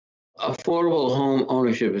Affordable home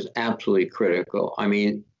ownership is absolutely critical. I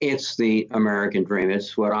mean, it's the American dream.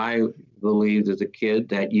 It's what I believed as a kid,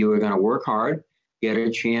 that you were going to work hard, get a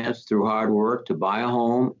chance through hard work to buy a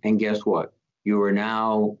home, and guess what? You are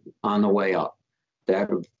now on the way up. That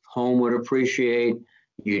home would appreciate.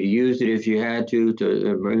 You'd use it if you had to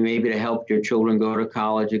maybe to help your children go to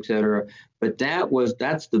college, et cetera. But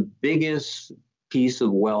that's the biggest piece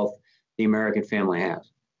of wealth the American family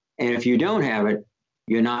has. And if you don't have it,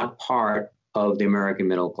 you're not part of the American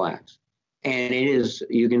middle class. And it is,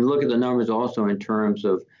 you can look at the numbers also in terms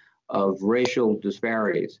of racial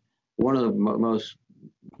disparities. One of the most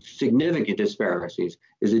significant disparities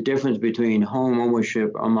is the difference between home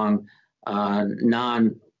ownership among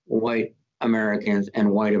non-white Americans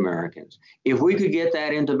and white Americans. If we could get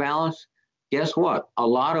that into balance, guess what? A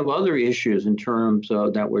lot of other issues in terms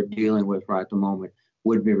of that we're dealing with right at the moment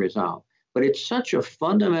would be resolved. But it's such a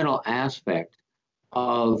fundamental aspect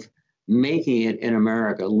of making it in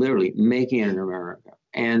America, literally making it in America.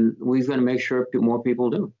 And we've got to make sure more people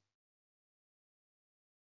do.